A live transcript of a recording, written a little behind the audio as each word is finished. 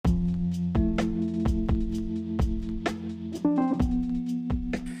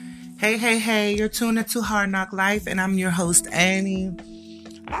Hey, you're tuned into Hard Knock Life, and I'm your host, Annie.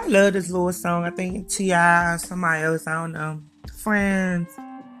 I love this little song. I think T.I., somebody else, I don't know. Friends.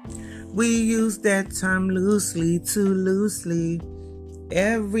 We use that term loosely, too loosely.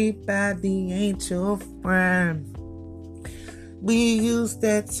 Everybody ain't your friend. We use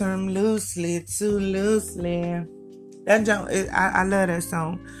that term loosely, too loosely. I love that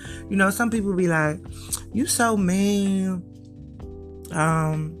song. You know, some people be like, you so mean.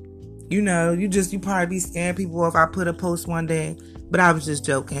 You probably be scaring people if I put a post one day. But I was just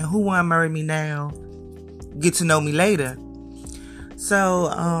joking. Who wanna marry me now? Get to know me later. So,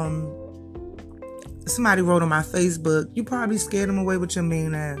 somebody wrote on my Facebook, you probably scared them away with your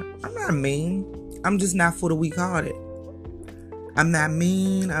mean ass. I'm not mean. I'm just not for the weak-hearted. I'm not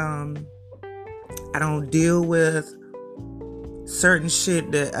mean. I don't deal with certain shit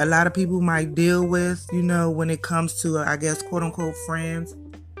that a lot of people might deal with, when it comes to, I guess, quote-unquote friends.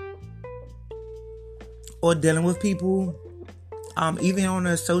 Or dealing with people, even on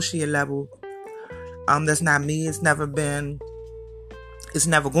an associate level. That's not me. It's never going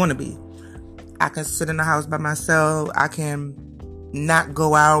to be. I can sit in the house by myself. I can not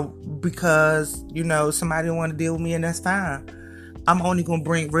go out because, somebody don't want to deal with me, and that's fine. I'm only going to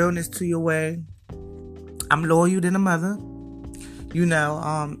bring realness to your way. I'm loyal than a mother.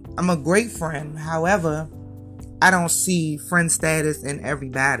 I'm a great friend. However, I don't see friend status in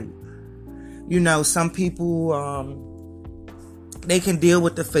everybody. Some people, they can deal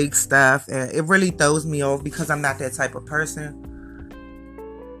with the fake stuff, and it really throws me off because I'm not that type of person.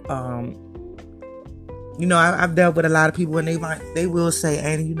 I've dealt with a lot of people, and they will say,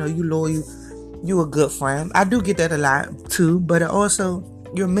 Annie, you loyal, you a good friend. I do get that a lot too, but also,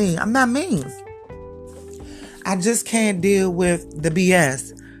 you're mean. I'm not mean. I just can't deal with the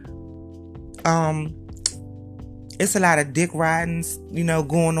BS. It's a lot of dick ridings,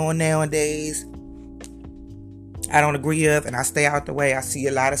 going on nowadays. I don't agree with, and I stay out the way. I see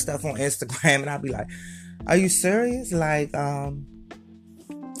a lot of stuff on Instagram, and I'll be like, are you serious? Like, a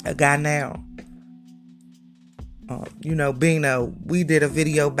guy now, Bino, we did a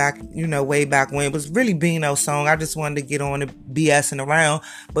video back, way back when. It was really Bino's song. I just wanted to get on and BSing around,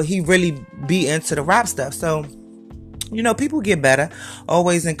 but he really be into the rap stuff. So, people get better.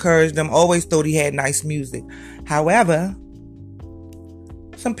 Always encourage them. Always thought he had nice music. However,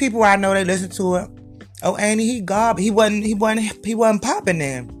 some people I know, they listen to it. Oh, Annie, he garbage. He wasn't popping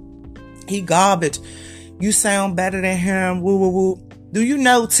then. He garbage. You sound better than him. Woo, woo, woo. Do you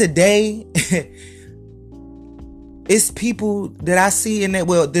know today, it's people that I see in that,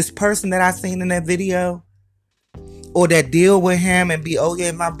 this person that I seen in that video, or that deal with him and be, oh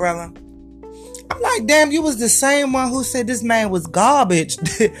yeah, my brother. I'm like, damn, you was the same one who said this man was garbage,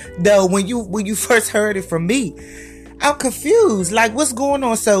 though, when you first heard it from me. I'm confused. Like, what's going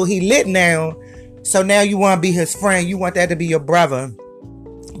on? So he lit now. So now you want to be his friend. You want that to be your brother.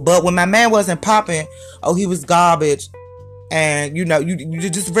 But when my man wasn't popping, oh, he was garbage. And, you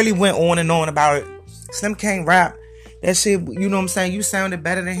just really went on and on about it. Slim can't rap. That shit, you know what I'm saying? You sounded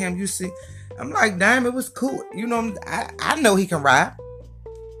better than him. You see. I'm like, damn, it was cool. I know he can rap.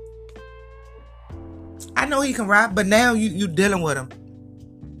 I know he can rap, but now you dealing with him.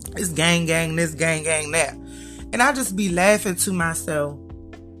 It's gang this, gang that. And I just be laughing to myself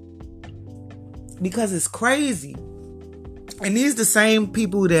because it's crazy. And these the same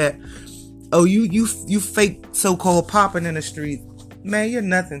people that, oh, you fake so-called popping in the street. Man, you're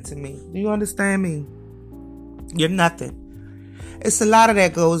nothing to me. Do you understand me? You're nothing. It's a lot of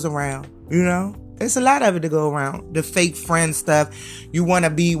that goes around, It's a lot of it to go around. The fake friend stuff. You want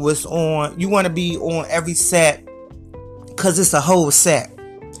to be you want to be on every set because it's a whole set.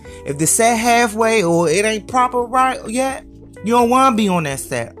 If the set halfway or it ain't proper right yet, you don't want to be on that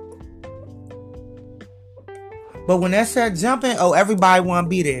set. But when that set jumping, oh, everybody want to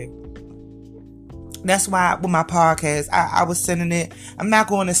be there. That's why with my podcast, I was sending it. I'm not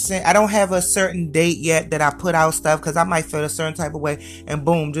going to send. I don't have a certain date yet that I put out stuff because I might feel a certain type of way and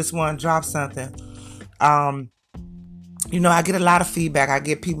boom, just want to drop something. I get a lot of feedback. I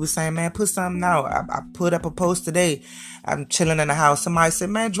get people saying, man, put something out. I put up a post today. I'm chilling in the house. Somebody said,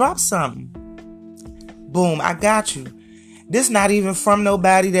 man, drop something. Boom, I got you. This not even from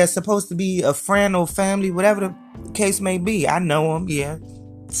nobody that's supposed to be a friend or family, whatever the case may be. I know them, yeah,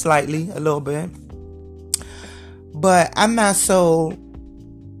 slightly, a little bit. But I'm not so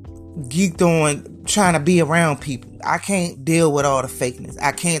geeked on trying to be around people. I can't deal with all the fakeness.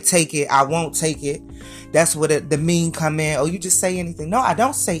 I can't take it. I won't take it. That's where the mean come in. Oh, you just say anything. No, I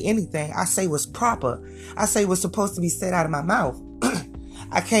don't say anything. I say what's proper. I say what's supposed to be said out of my mouth.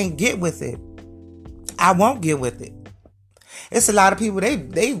 I can't get with it. I won't get with it. It's a lot of people, they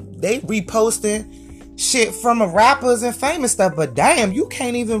reposting shit from rappers and famous stuff, but damn, you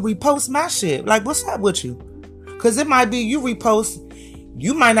can't even repost my shit. Like, what's up with you? Because it might be you repost,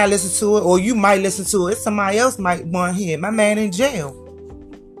 you might not listen to it, or you might listen to it. Somebody else might want to hear it. My man in jail.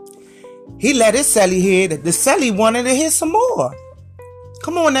 He let his celly hear it. The celly wanted to hear some more.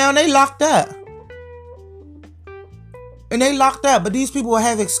 Come on now, they locked up. And they locked up, but these people will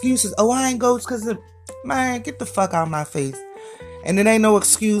have excuses. Oh, I ain't go because man, get the fuck out of my face. And it ain't no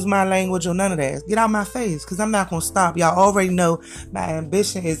excuse my language or none of that. Get out of my face, because I'm not going to stop. Y'all already know my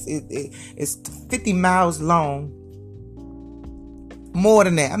ambition is 50 miles long. More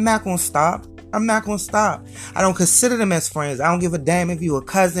than that. I'm not going to stop. I'm not going to stop. I don't consider them as friends. I don't give a damn if you a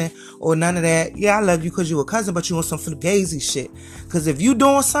cousin or none of that. Yeah, I love you because you a cousin, but you on some fugazi shit. Because if you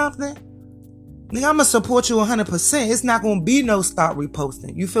doing something, nigga, I'm going to support you 100%. It's not going to be no stop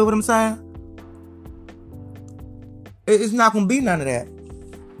reposting. You feel what I'm saying? It's not going to be none of that.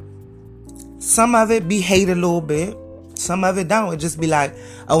 Some of it be hate a little bit. Some of it don't. It just be like,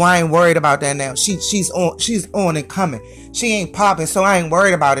 oh, I ain't worried about that now. She's on and coming. She ain't popping, so I ain't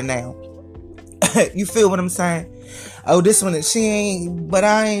worried about it now. You feel what I'm saying? Oh, this one, she ain't, but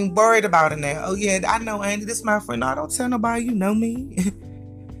I ain't worried about it now. Oh, yeah, I know Andy, this my friend. No, don't tell nobody you know me.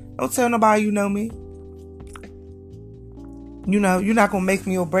 Don't tell nobody you know me. You know, you're not going to make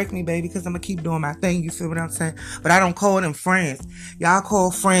me or break me, baby, because I'm going to keep doing my thing. You feel what I'm saying? But I don't call them friends. Y'all call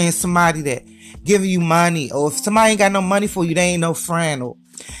friends somebody that giving you money. Or if somebody ain't got no money for you, they ain't no friend. Or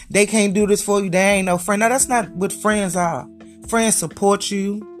they can't do this for you, they ain't no friend. No, that's not what friends are. Friends support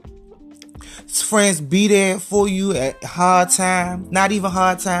you. Friends be there for you at hard times. Not even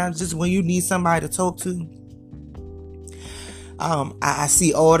hard times, just when you need somebody to talk to. I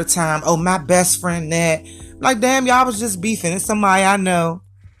see all the time, oh, my best friend that. Like, damn, y'all was just beefing. It's somebody I know.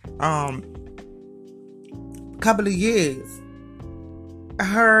 Couple of years.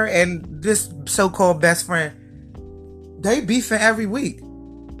 Her and this so-called best friend, they beefing every week.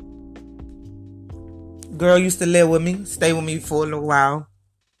 Girl used to live with me, stay with me for a little while.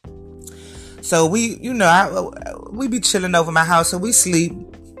 So we, we be chilling over my house, so we sleep.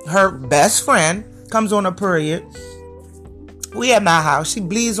 Her best friend comes on a period. We at my house. She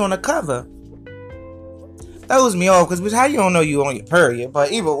bleeds on the cover. Throws me off, because how you don't know you on your period?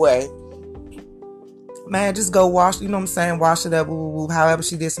 But either way, man, just go wash, you know what I'm saying? Wash it up, however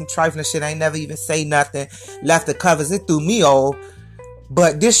she did some trifling shit. I ain't never even say nothing. Left the covers. It threw me off.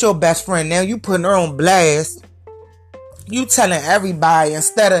 But this your best friend. Now you putting her on blast. You telling everybody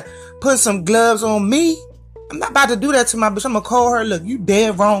instead of putting some gloves on me. I'm not about to do that to my bitch. I'm going to call her. Look, you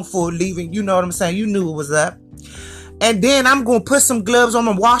dead wrong for leaving. You know what I'm saying? You knew it was up. And then I'm going to put some gloves on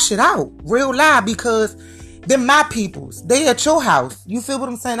and wash it out. Real live, because they're my peoples. They at your house. You feel what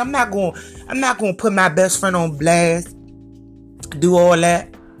I'm saying? I'm not going to put my best friend on blast. Do all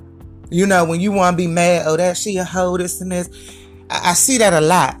that. You know, when you want to be mad, oh, that she a hoe, this and this. I see that a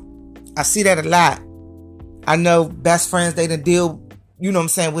lot. I know best friends, they done deal, you know what I'm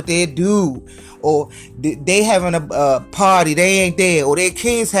saying, with their dude. Or they having a party, they ain't there. Or their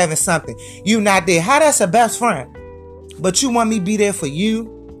kids having something, you not there. How that's a best friend? But you want me to be there for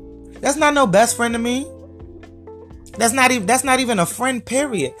you? That's not no best friend to me. That's not even a friend,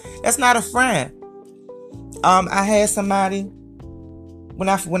 period. That's not a friend. I had somebody, when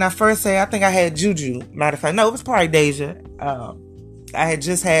I first said, I think I had Juju. Matter of fact, no, it was probably Deja. I had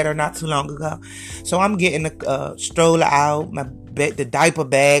just had her not too long ago. So I'm getting the stroller out, the diaper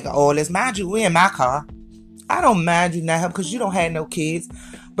bag, all this. Mind you, we in my car. I don't mind you not help because you don't have no kids.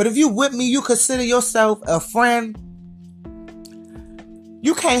 But if you with me, you consider yourself a friend.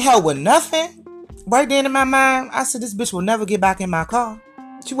 You can't help with nothing. Right then in my mind, I said, this bitch will never get back in my car.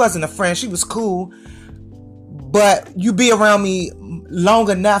 She wasn't a friend. She was cool. But you be around me long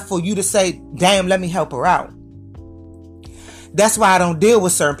enough for you to say, damn, let me help her out. That's why I don't deal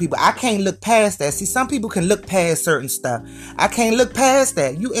with certain people. I can't look past that. See, some people can look past certain stuff. I can't look past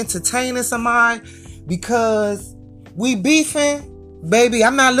that. You entertaining somebody because we beefing, baby,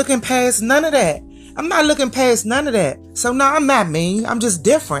 I'm not looking past none of that. So no, I'm not mean. I'm just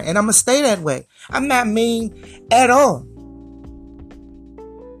different, and I'm going to stay that way. I'm not mean at all.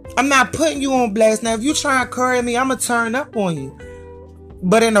 I'm not putting you on blast. Now, if you try and curry me, I'm going to turn up on you.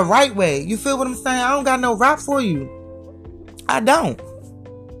 But in the right way. You feel what I'm saying? I don't got no rap for you. I don't.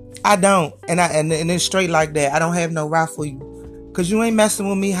 And it's straight like that. I don't have no rap for you. Because you ain't messing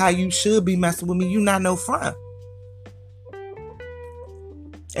with me how you should be messing with me. You not no friend.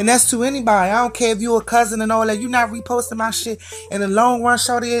 And that's to anybody. I don't care if you're a cousin and all that. You're not reposting my shit. In the long run,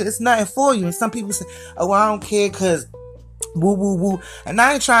 shorty, it's nothing for you. And some people say, oh, well, I don't care because woo, woo, woo. And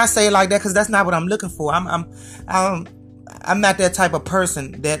I ain't trying to say it like that because that's not what I'm looking for. I'm I'm not that type of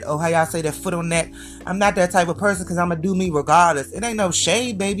person that, how y'all say, that foot on neck. I'm not that type of person because I'm going to do me regardless. It ain't no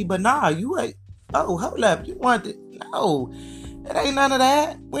shade, baby, but nah, you ain't. Oh, hold up. You want it? No, it ain't none of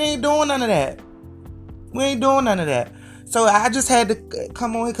that. We ain't doing none of that. So I just had to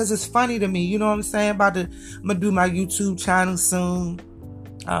come on here because it's funny to me. You know what I'm saying? I'm going to do my YouTube channel soon.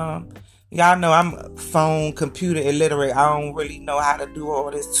 Y'all know I'm phone, computer illiterate. I don't really know how to do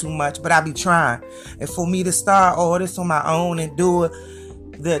all this too much, but I be trying. And for me to start all this on my own and do it,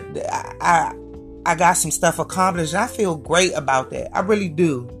 I got some stuff accomplished. And I feel great about that. I really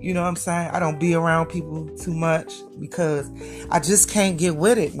do. You know what I'm saying? I don't be around people too much because I just can't get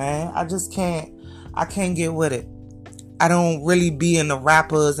with it, man. I can't get with it. I don't really be in the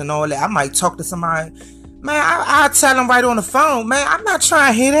rappers and all that. I might talk to somebody. Man, I tell them right on the phone, man, I'm not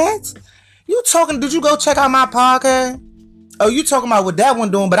trying to hear that. You talking, did you go check out my podcast? Oh, you talking about what that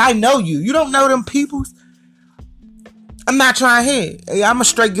one doing, but I know you. You don't know them peoples? I'm not trying to hear. Hey, I'm going to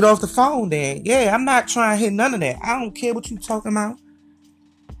straight get off the phone then. Yeah, I'm not trying to hear none of that. I don't care what you talking about.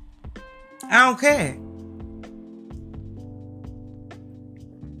 I don't care.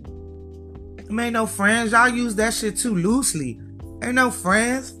 Ain't no friends. Y'all use that shit too loosely. Ain't no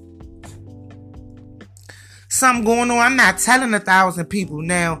friends. Something going on. I'm not telling 1,000 people.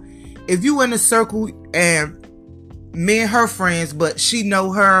 Now, if you in a circle and me and her friends, but she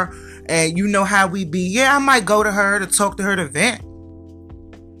know her and you know how we be, yeah, I might go to her to talk to her to vent.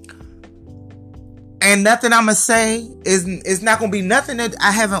 And nothing I'm going to say is not going to be nothing that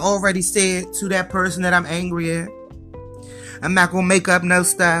I haven't already said to that person that I'm angry at. I'm not going to make up no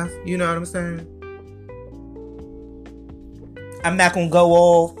stuff. You know what I'm saying? I'm not going to go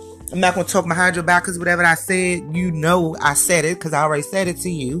off. I'm not going to talk behind your back because whatever I said, you know I said it because I already said it to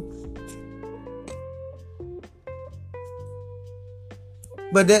you.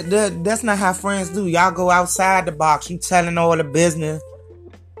 But that's not how friends do. Y'all go outside the box. You telling all the business.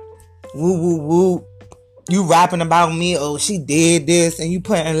 Woo, woo, woo. You rapping about me. Oh, she did this. And you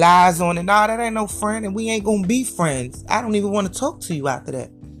putting lies on it. Nah, that ain't no friend. And we ain't going to be friends. I don't even want to talk to you after that.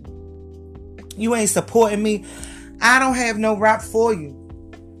 You ain't supporting me. I don't have no rap for you.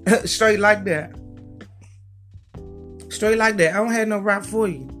 Straight like that. Straight like that. I don't have no rap for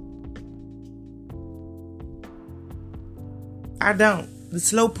you. I don't. The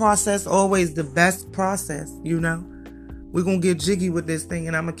slow process always the best process, you know. We're going to get jiggy with this thing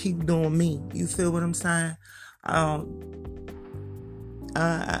and I'm going to keep doing me. You feel what I'm saying?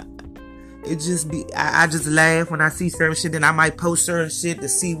 It just be, I just laugh when I see certain shit. Then I might post certain shit to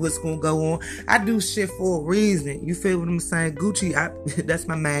see what's going to go on. I do shit for a reason. You feel what I'm saying? Gucci, that's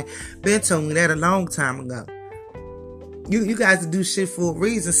my man. Ben told me that a long time ago. You guys do shit for a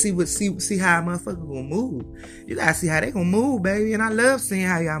reason. See how a motherfucker gonna move. You guys see how they gonna move, baby. And I love seeing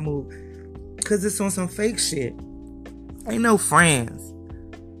how y'all move. Cause it's on some fake shit. Ain't no friends.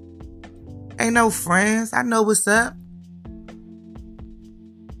 Ain't no friends. I know what's up.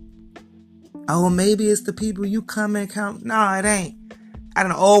 Oh, maybe it's the people you come and count. No, it ain't. I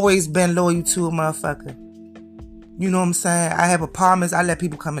done always been loyal to a motherfucker. You know what I'm saying? I have apartments. I let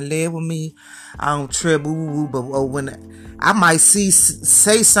people come and live with me. I don't trip, but when I might say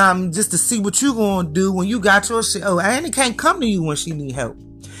something just to see what you gonna do when you got your shit. Oh, Annie can't come to you when she need help.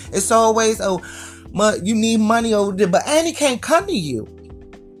 It's always, you need money over there, but Annie can't come to you.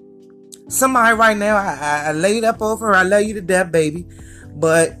 Somebody right now, I laid up over her. I love you to death, baby.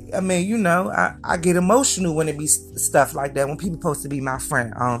 But, I mean, you know, I get emotional when it be stuff like that. When people supposed to be my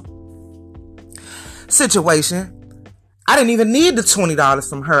friend. Situation. I didn't even need the $20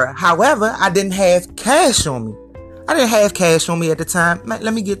 from her. However, I didn't have cash on me. I didn't have cash on me at the time.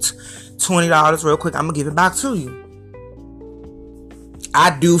 Let me get $20 real quick. I'm going to give it back to you.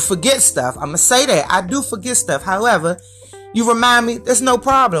 I do forget stuff. I'm going to say that. I do forget stuff. However, you remind me, there's no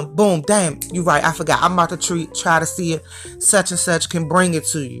problem. Boom, damn, you're right. I forgot. I'm about to try to see if such and such can bring it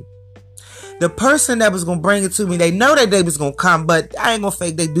to you. The person that was going to bring it to me, they know that they was going to come, but I ain't going to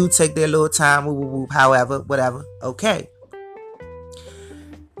fake. They do take their little time. However, whatever. Okay.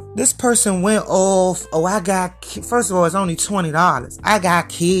 This person went off. Oh, first of all, it's only $20. I got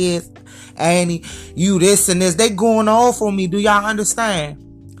kids. Annie, you this and this. They going off on me. Do y'all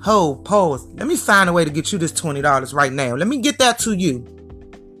understand? Hold, pause. Let me find a way to get you this $20 right now. Let me get that to you.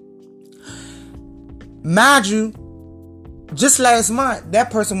 Mind you, just last month,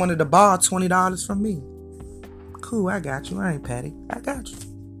 that person wanted to borrow $20 from me. Cool, I got you. I ain't petty. I got you.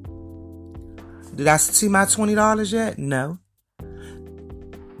 Did I see my $20 yet? No.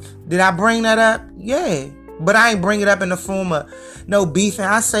 Did I bring that up? Yeah. But I ain't bring it up in the form of no beefing.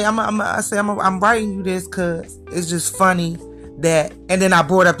 I say I'm writing you this because it's just funny that, and then I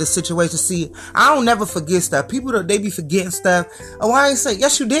brought up the situation. See, I don't never forget stuff. People, they be forgetting stuff. Oh, I ain't say,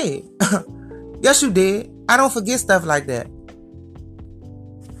 yes, you did. Yes, you did. I don't forget stuff like that.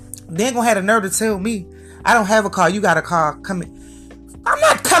 They ain't gonna have the nerve to tell me, I don't have a car, you got a car, come in. I'm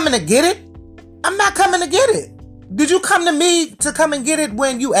not coming to get it. I'm not coming to get it. Did you come to me to come and get it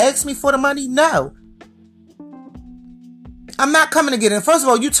when you asked me for the money? No. I'm not coming to get it. First of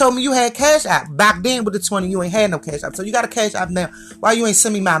all, you told me you had Cash App. Back then with the 20, you ain't had no Cash App. So you got a Cash App now. Why you ain't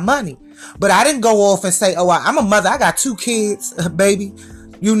send me my money? But I didn't go off and say, oh, I'm a mother. I got 2 kids, baby.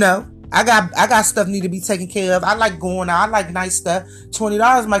 You know, I got stuff need to be taken care of. I like going out. I like nice stuff.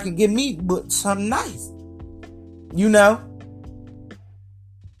 $20 might can give me something nice. You know?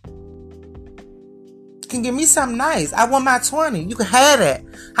 Can give me something nice. I want my 20. You can have that.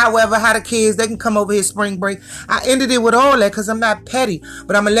 However, how the kids, they can come over here spring break. I ended it with all that because I'm not petty.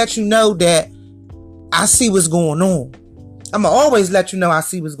 But I'm going to let you know that I see what's going on. I'm going to always let you know I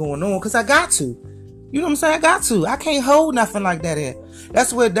see what's going on because I got to. You know what I'm saying? I got to. I can't hold nothing like that here.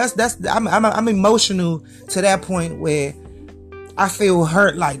 That's where, I'm emotional to that point where I feel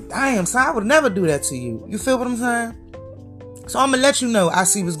hurt like, damn, son, I would never do that to you. You feel what I'm saying? So I'm going to let you know I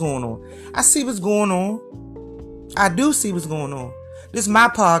see what's going on. I see what's going on. I do see what's going on. This is my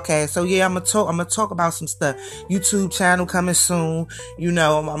podcast. So yeah, I'm gonna talk about some stuff. YouTube channel coming soon. You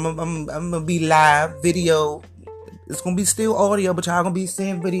know, I'm gonna be live video. It's gonna be still audio, but y'all gonna be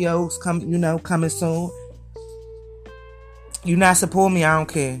seeing videos coming soon. You not support me, I don't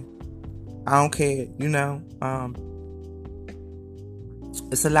care. I don't care, you know.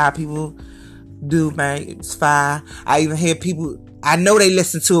 It's a lot of people do, man. It's fine. I even hear people, I know they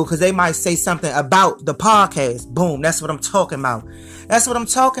listen to it because they might say something about the podcast. Boom. That's what I'm talking about. That's what I'm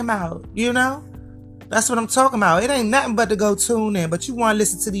talking about. You know? That's what I'm talking about. It ain't nothing but to go tune in. But you want to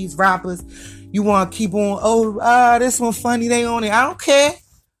listen to these rappers. You want to keep on, this one funny. They on it. I don't care.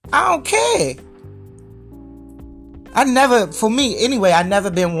 I don't care. For me, anyway, I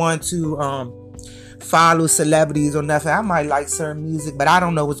never been one to, follow celebrities or nothing. I might like certain music, but I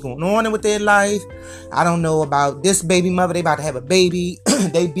don't know what's going on with their life. I don't know about this baby mother. They about to have a baby.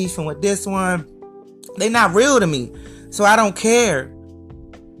 They beefing with this one. They not real to me. So I don't care.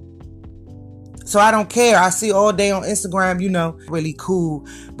 I see all day on Instagram, you know, really cool,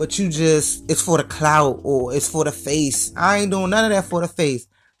 but it's for the clout or it's for the face. I ain't doing none of that for the face.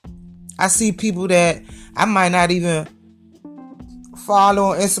 I see people that I might not even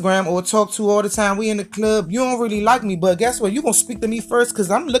follow on Instagram or talk to all the time. We in the club. You don't really like me, but guess what? You gonna speak to me first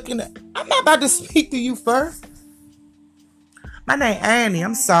because I'm not about to speak to you first. My name Annie.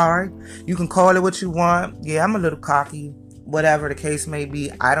 I'm sorry. You can call it what you want. Yeah, I'm a little cocky. Whatever the case may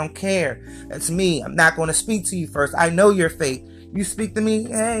be. I don't care. That's me. I'm not gonna speak to you first. I know you're fake. You speak to me.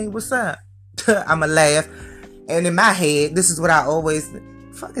 Hey, what's up? I'ma laugh. And in my head, this is what I always...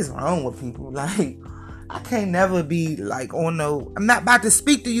 Fuck is wrong with people? Like... I can't never be like, oh no, I'm not about to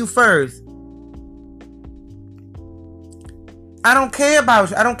speak to you first. I don't care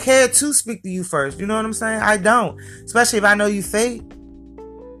about you. I don't care to speak to you first. You know what I'm saying? I don't. Especially if I know you fake.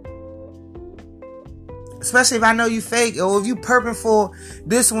 Especially if I know you fake. Or if you perping for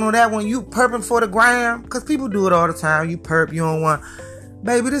this one or that one. You perping for the gram. Because people do it all the time. You perp, you don't want...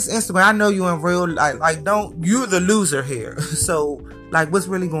 Baby, this Instagram, I know you in real... Like don't... You're the loser here. So, like, what's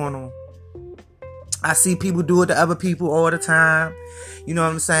really going on? I see people do it to other people all the time. You know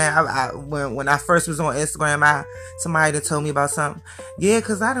what I'm saying? When I first was on Instagram, somebody that told me about something. Yeah,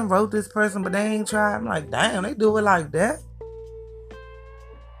 because I done wrote this person, but they ain't tried. I'm like, damn, they do it like that?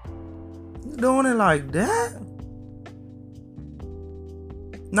 You doing it like that?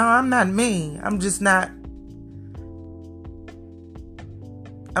 No, I'm not mean. I'm just not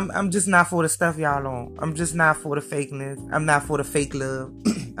for the stuff y'all on. I'm just not for the fakeness. I'm not for the fake love.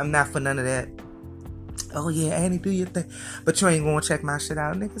 I'm not for none of that. Oh yeah, Annie, do your thing. But you ain't gonna check my shit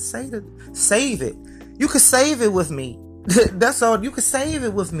out. Nigga, save it. You can save it with me. That's all. You can save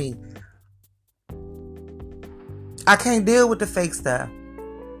it with me. I can't deal with the fake stuff.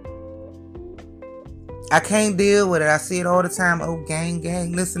 I can't deal with it. I see it all the time. Oh, gang.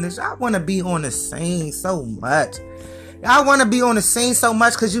 Listen, I want to be on the scene so much. I want to be on the scene so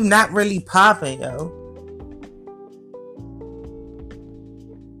much because you not really popping, yo.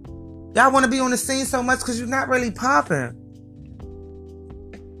 Y'all want to be on the scene so much because you're not really popping.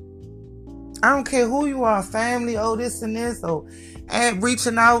 I don't care who you are, family, this and this, and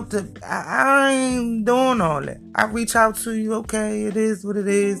reaching out to... I ain't doing all that. I reach out to you, okay, it is what it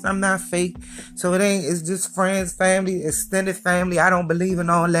is. I'm not fake. So it's just friends, family, extended family. I don't believe in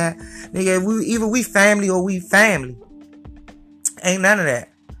all that. Nigga, either we family or we family. Ain't none of that.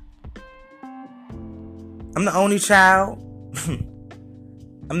 I'm the only child.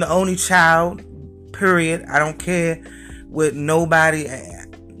 I'm the only child, period. I don't care with nobody.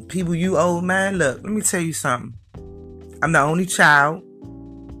 People you old, man, look, let me tell you something. I'm the only child.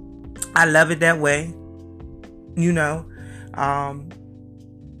 I love it that way. You know. I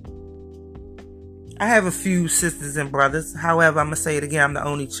have a few sisters and brothers. However, I'm going to say it again, I'm the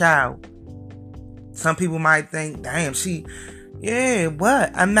only child. Some people might think, damn, yeah,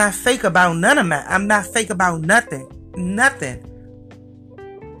 what? I'm not fake about none of that. I'm not fake about nothing. Nothing.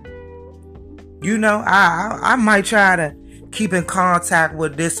 You know, I might try to keep in contact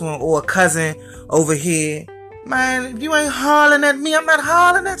with this one or a cousin over here. Man, if you ain't hollering at me, I'm not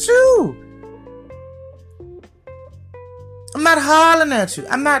hollering at you. I'm not hollering at you.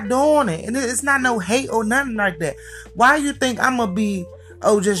 I'm not doing it. And it's not no hate or nothing like that. Why you think I'm going to be,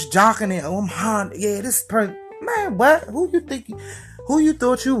 just jocking it? I'm hollering. Yeah, this person. Man, what? Who you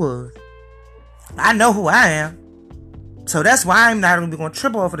thought you was? I know who I am. So that's why I'm not even going to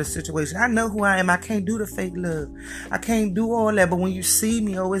trip off of the situation. I know who I am. I can't do the fake love. I can't do all that. But when you see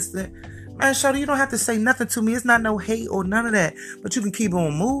me, it's the... Man, Shawty, you don't have to say nothing to me. It's not no hate or none of that. But you can keep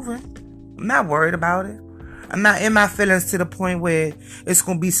on moving. I'm not worried about it. I'm not in my feelings to the point where it's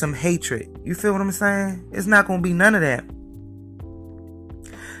going to be some hatred. You feel what I'm saying? It's not going to be none of that.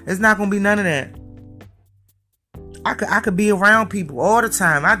 It's not going to be none of that. I could be around people all the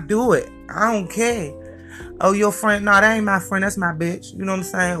time. I do it. I don't care. Oh, your friend? No, that ain't my friend. That's my bitch. You know what I'm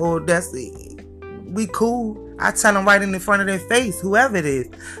saying? Or we cool. I tell them right in the front of their face, whoever it is.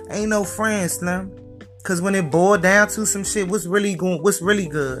 Ain't no friend, Slim. Cause when it boiled down to some shit, what's really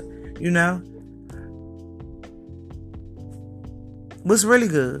good? You know? What's really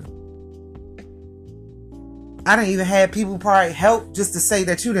good? I done even had people probably help just to say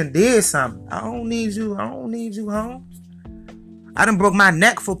that you done did something. I don't need you, Holmes. I done broke my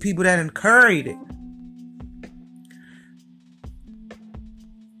neck for people that encouraged it.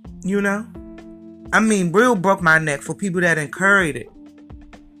 You know? I mean, real broke my neck for people that encouraged it.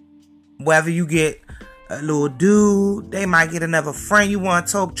 Whether you get a little dude, they might get another friend you want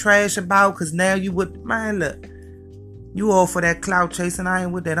to talk trash about, because now you would... Man, look. You all for that clout chasing. I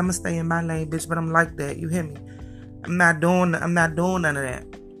ain't with that. I'm going to stay in my lane, bitch, but I'm like that. You hear me? I'm not doing none of that.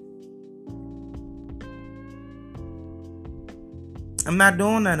 I'm not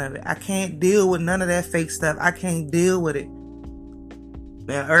doing none of it. I can't deal with none of that fake stuff. I can't deal with it.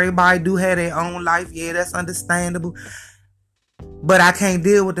 Man, everybody do have their own life. Yeah, that's understandable. But I can't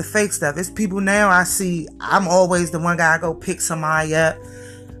deal with the fake stuff. It's people now I see. I'm always the one guy go pick somebody up.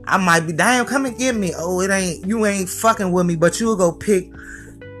 I might be, damn, come and get me. Oh, you ain't fucking with me, but you'll go pick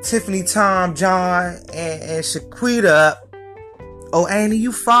Tiffany, Tom, John, and Shaquita up. Oh, Annie,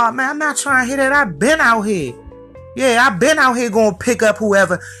 you far, man. I'm not trying to hear that. I've been out here. Yeah, I've been out here going to pick up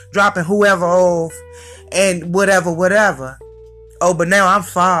whoever, dropping whoever off, and whatever. Oh, but now I'm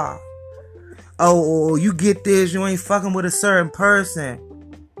far. Oh, you get this, you ain't fucking with a certain person.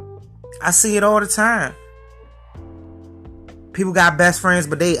 I see it all the time. People got best friends,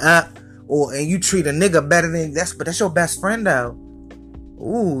 but they up, and you treat a nigga better than but that's your best friend though.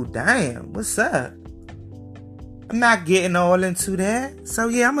 Ooh, damn, what's up? I'm not getting all into that. So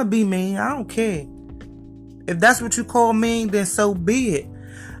yeah, I'm gonna be mean. I don't care. If that's what you call mean, then so be it.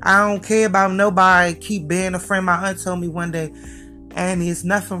 I don't care about nobody keep being a friend. My aunt told me one day, Annie, it's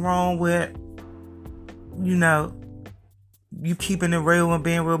nothing wrong with, you keeping it real and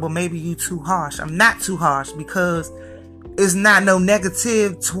being real, but maybe you too harsh. I'm not too harsh because it's not no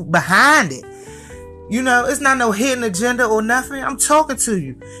negative behind it. It's not no hidden agenda or nothing. I'm talking to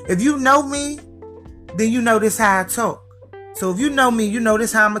you. If you know me, then you know this how I talk. So if you know me, you know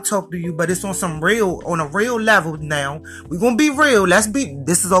this how I'm going to talk to you, but it's on a real level now. We're going to be real.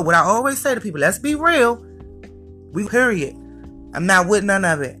 This is what I always say to people. Let's be real. Period. I'm not with none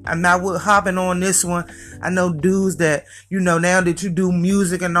of it. I'm not with hopping on this one. I know dudes that, now that you do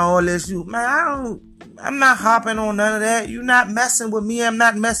music and all this, I'm not hopping on none of that. You're not messing with me. I'm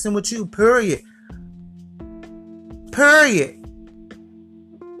not messing with you. Period.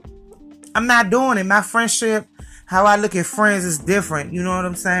 I'm not doing it. My friendship, how I look at friends is different. You know what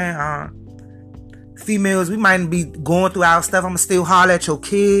I'm saying? Females, we might be going through our stuff. I'm going to still holler at your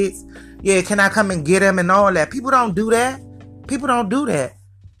kids. Yeah, can I come and get them and all that? People don't do that.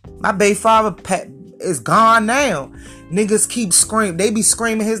 My baby father is gone now. Niggas keep screaming. They be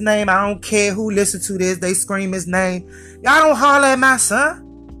screaming his name. I don't care who listens to this. They scream his name. Y'all don't holler at my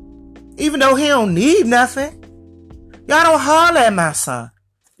son. Even though he don't need nothing. Y'all don't holler at my son.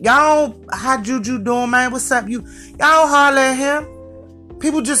 Y'all don't, how Juju doing, man? What's up? Y'all don't holler at him.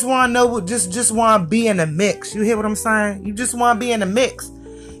 People just want to know, just want to be in the mix. You hear what I'm saying? You just want to be in the mix.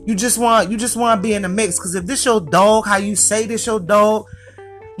 You just want to be in the mix. Because if this your dog, how you say this your dog,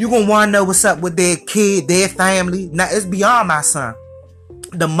 you going to want to know what's up with their kid, their family. Now, it's beyond my son.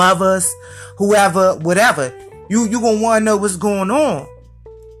 The mothers, whoever, whatever. You going to want to know what's going on.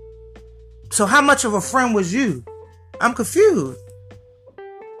 So how much of a friend was you? I'm confused.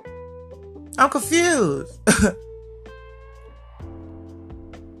 I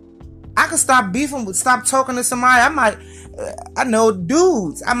could stop beefing, stop talking to somebody. I know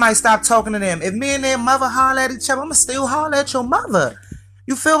dudes, I might stop talking to them. If me and their mother holler at each other, I'ma still holler at your mother.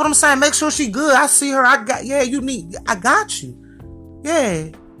 You feel what I'm saying? Make sure she good. I see her. I got you. Yeah.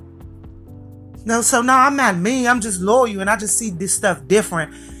 No, so no, I'm not mean. I'm just loyal, and I just see this stuff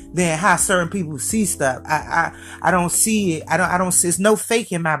different than how certain people see stuff. I don't see it. I don't see. It's no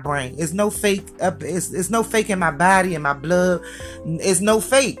fake in my brain. It's no fake up. It's no fake in my body and my blood. It's no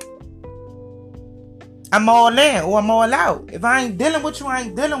fake. I'm all in or I'm all out. If I ain't dealing with you, I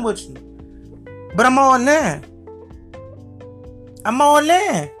ain't dealing with you. But I'm all in.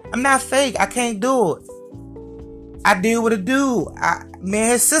 I'm not fake. I can't do it. I deal with a dude.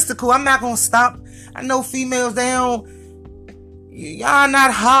 Man, his sister cool. I'm not gonna stop. I know females, they don't. Y'all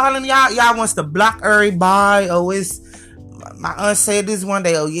not hollering. Y'all wants to block everybody. Oh, it's my aunt said this one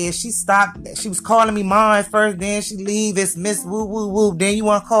day. Oh yeah, she stopped. She was calling me mom at first. Then she leave. It's Miss Woo Woo Woo. Then you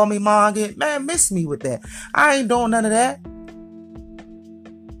want to call me mom again? Man, miss me with that. I ain't doing none of that.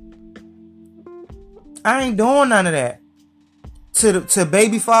 To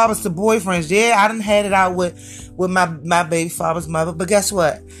baby fathers, to boyfriends. Yeah, I done had it out with my baby father's mother. But guess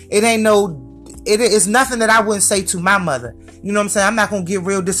what? It's nothing that I wouldn't say to my mother. You know what I'm saying? I'm not going to get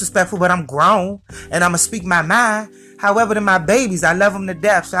real disrespectful, but I'm grown and I'm going to speak my mind. However, to my babies, I love them to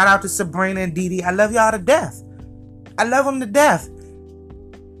death. Shout out to Sabrina and Dee Dee. I love y'all to death. I love them to death.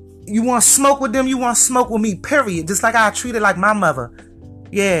 You want to smoke with them? You want to smoke with me, period. Just like I treat it like my mother.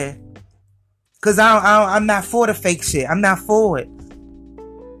 Yeah. Because I'm not for the fake shit. I'm not for it.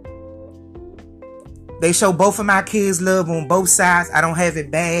 They show both of my kids love on both sides. I don't have it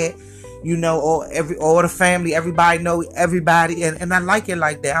bad. You know, all the family, everybody know everybody, and I like it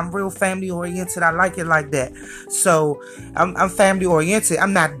like that. I'm real family oriented. I like it like that. So I'm family oriented.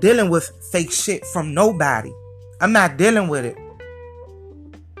 I'm not dealing with fake shit from nobody. I'm not dealing with it.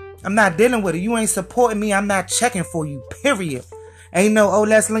 You ain't supporting me. I'm not checking for you. Period. Ain't no, oh,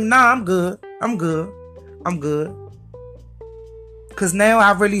 let's link. Nah, I'm good. Because now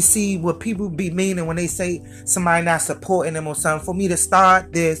I really see what people be meaning when they say somebody not supporting them or something. For me to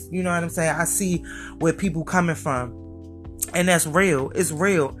start this, you know what I'm saying? I see where people coming from. And that's real. It's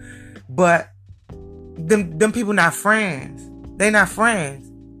real. But them people not friends. They not friends.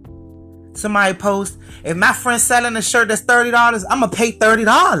 Somebody post, if my friend selling a shirt that's $30, I'm going to pay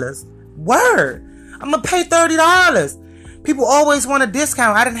 $30. Word. I'm going to pay $30. People always want a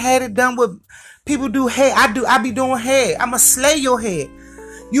discount. I done had it done with people do hair. I be doing hair. I'ma slay your hair.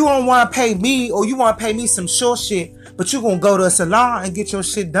 You don't want to pay me, or you want to pay me some short shit, but you gonna go to a salon and get your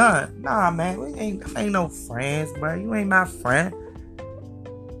shit done. Nah, man, we ain't no friends, bro. You ain't my friend.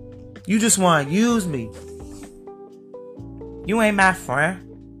 You just want to use me. You ain't my friend,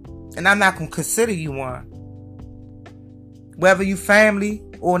 and I'm not gonna consider you one. Whether you family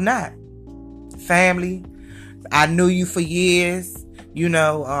or not. Family. I knew you for years. You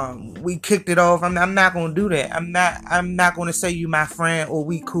know, we kicked it off. I'm not gonna do that. I'm not gonna say you my friend or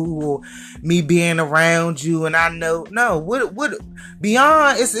we cool or me being around you. And I know, no, what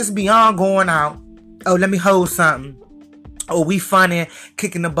beyond? It's beyond going out. Oh, let me hold something. Oh, we funny,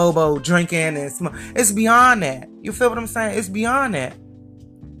 kicking the bobo, drinking and smoke. It's beyond that. You feel what I'm saying? It's beyond that.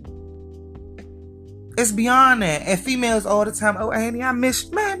 It's beyond that. And females all the time. Oh, Annie,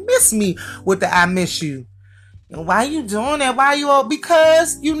 miss me with the I miss you. Why you doing that? Why you all?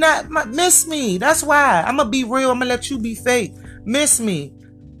 Because you not miss me. That's why. I'm gonna be real. I'm gonna let you be fake. Miss me.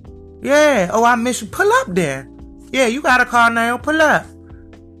 Yeah. Oh, I miss you. Pull up then. Yeah, you got a car now. Pull up.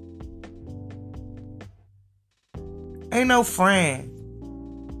 Ain't no friend.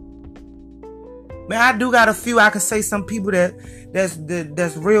 Man, I do got a few. I can say some people that's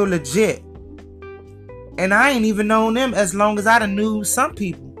real legit. And I ain't even known them as long as I done knew some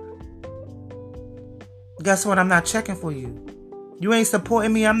people. Guess what? I'm not checking for you. You ain't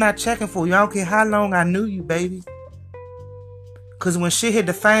supporting me. I'm not checking for you. I don't care how long I knew you, baby. Because when shit hit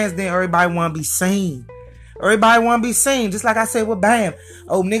the fans, then everybody want to be seen. Everybody want to be seen. Just like I said with Bam.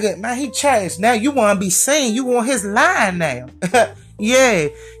 Oh, nigga, man, he changed. Now you want to be seen. You want his line now. Yeah,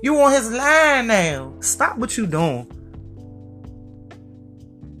 you want his line now. Stop what you doing.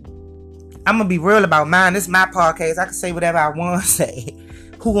 I'm going to be real about mine. This is my podcast. I can say whatever I want to say.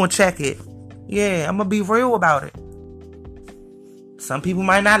 Who going to check it? Yeah, I'm going to be real about it. Some people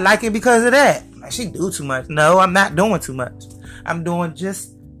might not like it because of that. Like, she do too much. No, I'm not doing too much. I'm doing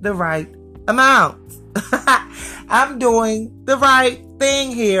just the right amount. I'm doing the right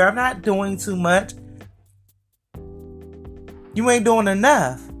thing here. I'm not doing too much. You ain't doing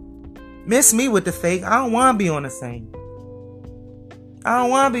enough. Miss me with the fake. I don't want to be on the same. I don't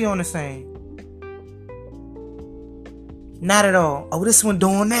want to be on the same. Not at all. Oh, this one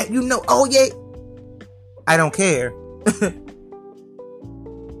doing that. You know, oh yeah. I don't care.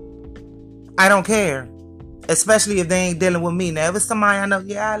 I don't care. Especially if they ain't dealing with me. Now, if it's somebody I know,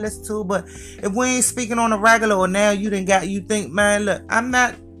 yeah, I listen to, but if we ain't speaking on a regular, or now you think, man, look, I'm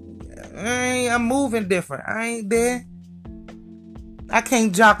moving different. I ain't there. I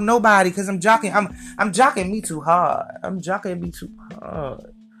can't jock nobody because I'm jocking. I'm jocking me too hard. I'm jocking me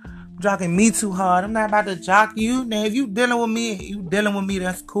too hard. I'm not about to jock you. Now, if you dealing with me,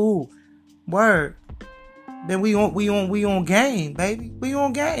 that's cool. Word. Then we on game, baby. We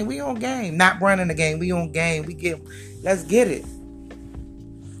on game. Not running the game. We on game. Let's get it.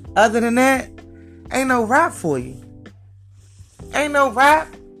 Other than that, ain't no rap for you. Ain't no rap.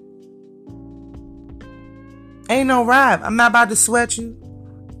 I'm not about to sweat you.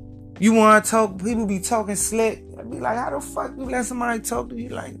 You want to talk, people be talking slick. I be like, how the fuck you let somebody talk to you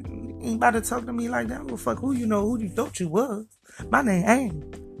like, you ain't about to talk to me like that? Well, fuck, who you thought you was? My name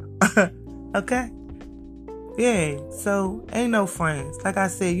ain't. Okay? Yeah, so ain't no friends. Like I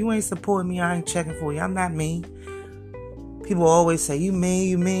said, you ain't supporting me, I ain't checking for you. I'm not mean. People always say, you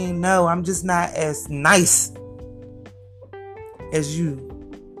mean. No, I'm just not as nice as you.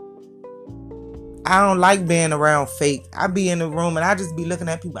 I don't like being around fake. I be in the room and I just be looking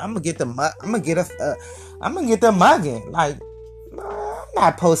at people. I'm gonna get the mugging. Like, I'm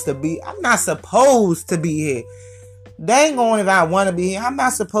not supposed to be here. Dang on if I want to be here. I'm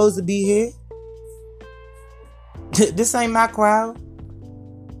not supposed to be here. This ain't my crowd.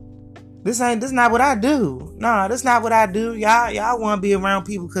 This not what I do. Nah, this not what I do. Y'all want to be around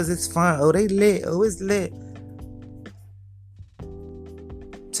people because it's fun. Oh, they lit. Oh, it's lit.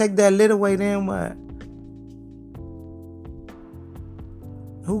 Take that lit away, then what?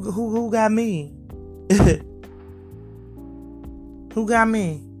 Who got me? Who got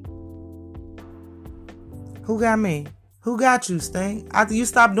me? Who got me? Who got you, Sting? After you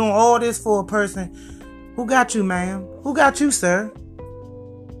stop doing all this for a person, who got you, ma'am? Who got you, sir?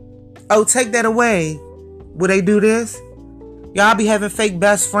 Oh, take that away. Will they do this? Y'all be having fake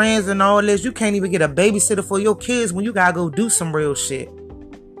best friends and all this. You can't even get a babysitter for your kids when you gotta go do some real shit.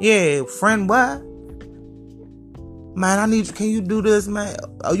 Yeah, friend, what? Man, I need you. Can you do this, man?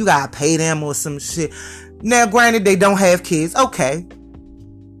 Oh, you gotta pay them or some shit. Now, granted, they don't have kids. Okay.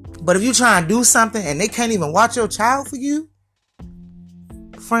 But if you try to do something and they can't even watch your child for you,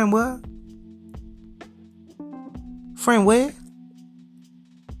 friend, what? Friend, where?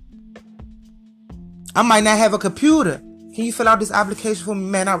 I might not have a computer. Can you fill out this application for me?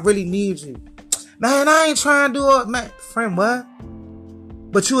 Man, I really need you. Man, I ain't trying to do it. Man, friend, what?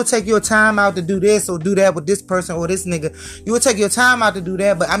 But you will take your time out to do this or do that with this person or this nigga. You will take your time out to do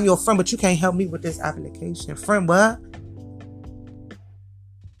that, but I'm your friend, but you can't help me with this application. Friend, what?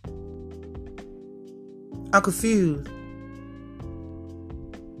 I'm confused.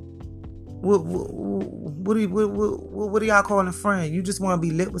 What do y'all call a friend? You just want to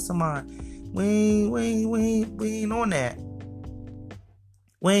be lit with somebody. We ain't on that.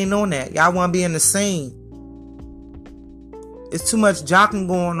 We ain't on that. Y'all want to be in the scene. It's too much jocking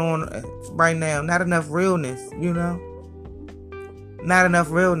going on right now. Not enough realness, you know? Not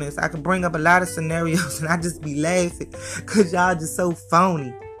enough realness. I could bring up a lot of scenarios and I just be laughing because y'all just so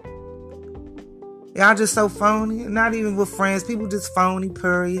phony. Y'all just so phony. Not even with friends. People just phony,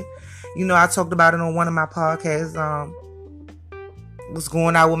 period. You know, I talked about it on one of my podcasts. Was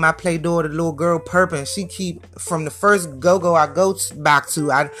going out with my play daughter, the little girl Perpin. She keep, from the first go-go I go back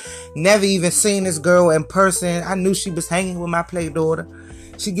to, I never even seen this girl in person. I knew she was hanging with my play daughter.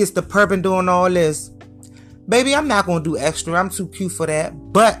 She gets the Perpin doing all this. Baby, I'm not going to do extra. I'm too cute for that.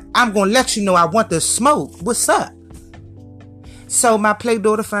 But I'm going to let you know I want the smoke. What's up? So my play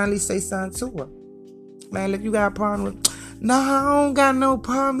daughter finally say something to her. Man, look, you got a problem with... No, I don't got no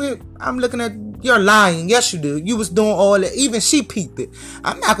problem with... I'm looking at... You're lying. Yes, you do. You was doing all that. Even she peeped it.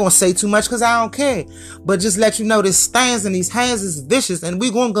 I'm not going to say too much because I don't care. But just let you know this stands and these hands is vicious and we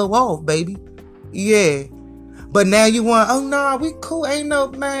going to go off, baby. Yeah. But now you want... Oh, no, we cool. Ain't no...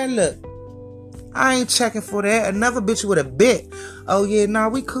 Man, look. I ain't checking for that. Another bitch with a bit. Oh, yeah, no,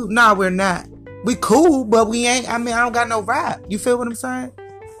 we cool. No, we're not. We cool, but we ain't... I mean, I don't got no rap. You feel what I'm saying?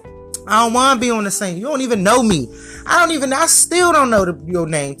 I don't want to be on the same. You don't even know me. I still don't know your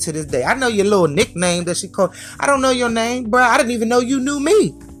name to this day. I know your little nickname that she called. I don't know your name, bro. I didn't even know you knew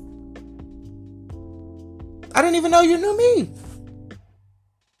me. I didn't even know you knew me.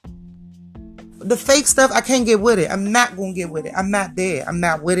 The fake stuff, I can't get with it. I'm not going to get with it. I'm not there. I'm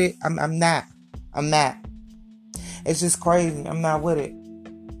not with it. I'm not. It's just crazy. I'm not with it.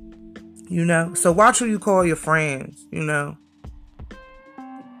 You know? So watch who you call your friends, you know?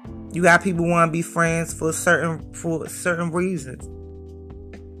 You got people who want to be friends for certain reasons.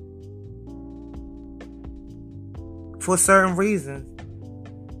 For certain reasons.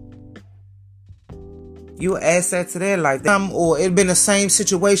 You an asset to their life. Or it been the same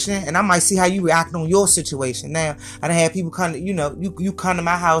situation, and I might see how you react on your situation. Now, I done had people come to, you come to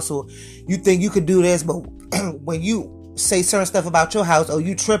my house, or you think you could do this, but when you say certain stuff about your house, oh,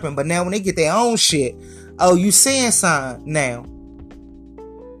 you tripping. But now when they get their own shit, oh, you saying something now.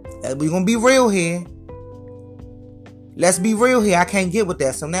 We're going to be real here. Let's be real here. I can't get with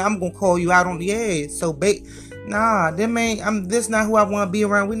that. So now I'm going to call you out on the edge. So, nah, this not who I want to be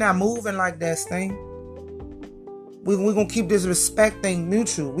around. We're not moving like that thing. We're going to keep this respect thing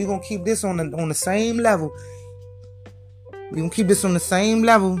neutral. We're going to keep this on the same level. We're going to keep this on the same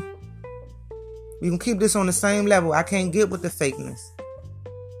level. We're going to keep this on the same level. I can't get with the fakeness.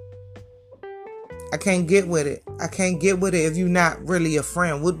 I can't get with it. I can't get with it if you're not really a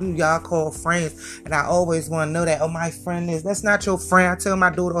friend. What do y'all call friends? And I always want to know that. Oh, my friend is. That's not your friend. I tell my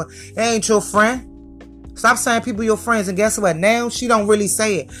daughter, it ain't your friend. Stop saying people your friends. And guess what? Now she don't really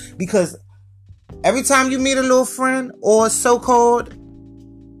say it. Because every time you meet a little friend or so-called,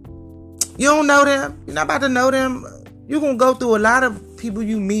 you don't know them. You're not about to know them. You're going to go through a lot of people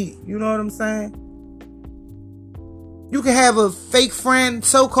you meet. You know what I'm saying? You can have a fake friend,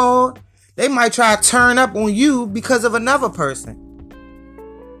 so-called. They might try to turn up on you because of another person.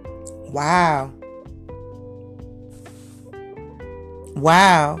 Wow.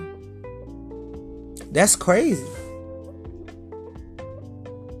 That's crazy.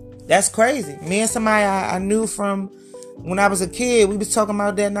 That's crazy. Me and somebody I knew from when I was a kid, we was talking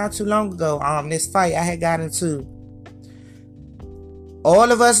about that not too long ago. This fight I had got into.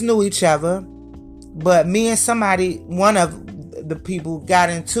 All of us knew each other, but me and somebody, one of the people got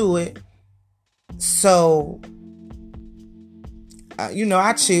into it. So,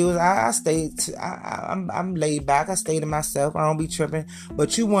 I chilled. I stayed. I'm laid back. I stayed to myself. I don't be tripping.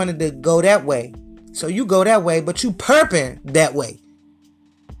 But you wanted to go that way. So you go that way, but you perping that way.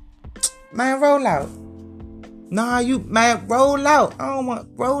 Man, roll out. Nah, roll out. I don't want,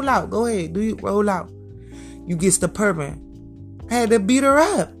 roll out. Go ahead. Do you roll out? You gets the perping. I had to beat her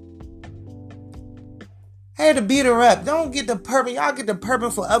up. Don't get the perping. Y'all get the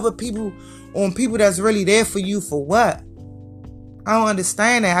perping for other people, on people that's really there for you for what? I don't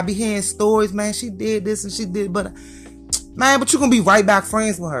understand that. I be hearing stories, man. She did this and she did, but you gonna be right back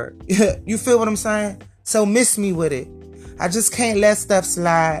friends with her. You feel what I'm saying? So miss me with it. I just can't let stuff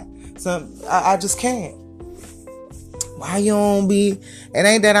slide. So I just can't. Why you don't be? It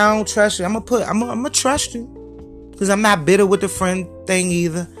ain't that I don't trust you. I'm gonna trust you, because I'm not bitter with the friend thing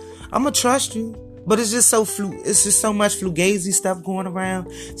either. I'm gonna trust you. But it's just it's just so much fugazi stuff going around,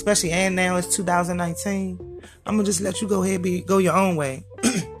 especially, and now it's 2019. I'm gonna just let you go ahead, go your own way.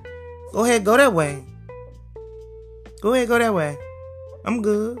 Go ahead, go that way. I'm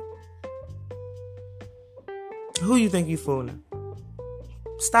good. Who you think you fooling?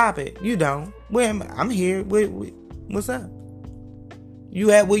 Stop it. You don't. Where am I? I'm here. What's up? You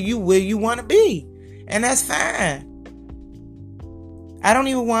at where you want to be, and that's fine. I don't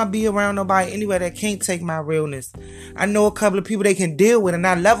even want to be around nobody anyway that can't take my realness. I know a couple of people they can deal with, and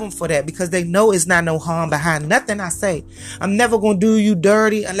I love them for that, because they know it's not no harm behind nothing I say. I'm never going to do you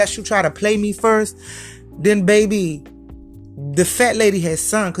dirty unless you try to play me first. Then, baby, the fat lady has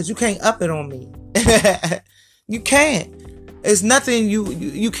son, because you can't up it on me. You can't. It's nothing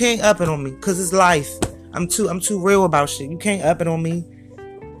you can't up it on me, because it's life. I'm too real about shit. You can't up it on me.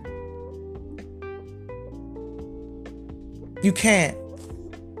 You can't.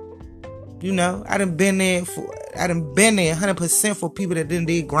 I done been there 100% for people that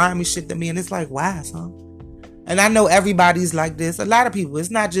did grimy shit to me, and it's like, why, son? And I know everybody's like this. A lot of people. It's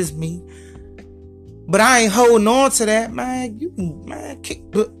not just me. But I ain't holding on to that, man. You can,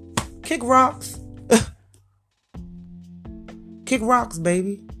 kick rocks. Kick rocks,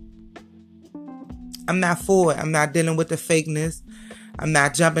 baby. I'm not for it. I'm not dealing with the fakeness. I'm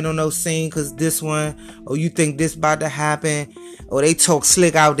not jumping on no scene because this one, or you think this about to happen, or they talk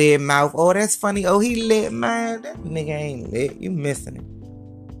slick out their mouth. Oh, that's funny. Oh, he lit, man. That nigga ain't lit. You missing it.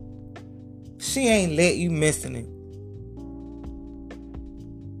 She ain't lit. You missing it.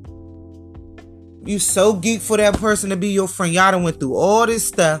 You so geek for that person to be your friend. Y'all done went through all this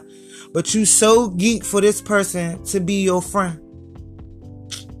stuff, but you so geek for this person to be your friend.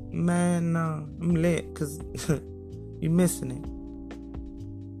 Man, no. I'm lit, because you missing it.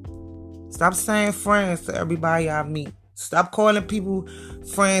 Stop saying friends to everybody I meet. Stop calling people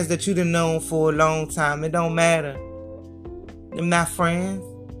friends that you done known for a long time. It don't matter. Them not friends.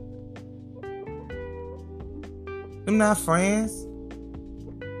 Them not friends.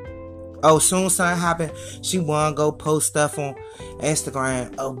 Oh, soon something happen, she wanna go post stuff on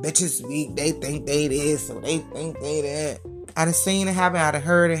Instagram. Oh, bitches weak. They think they this, so they think they that. I done seen it happen. I done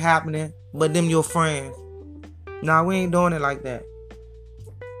heard it happening. But them your friends. Nah, we ain't doing it like that.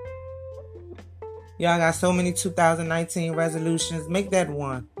 Y'all got so many 2019 resolutions. Make that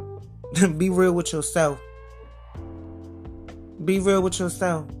one. Be real with yourself. Be real with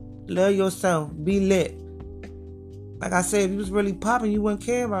yourself. Love yourself. Be lit. Like I said, if you was really popping, you wouldn't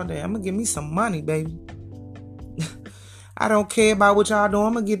care about that. I'm going to give me some money, baby. I don't care about what y'all doing.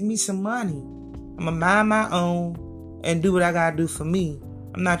 I'm going to give me some money. I'm going to mind my own and do what I got to do for me.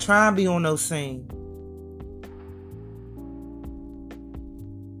 I'm not trying to be on no scene.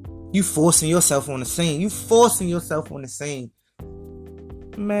 You forcing yourself on the scene. You forcing yourself on the scene.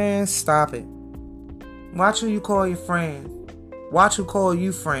 Man, stop it. Watch who you call your friends. Watch who call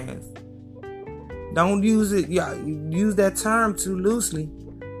you friends. Don't use it. Yeah, you use that term too loosely.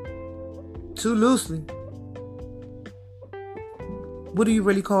 Too loosely. What do you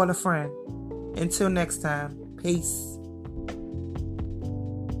really call a friend? Until next time. Peace.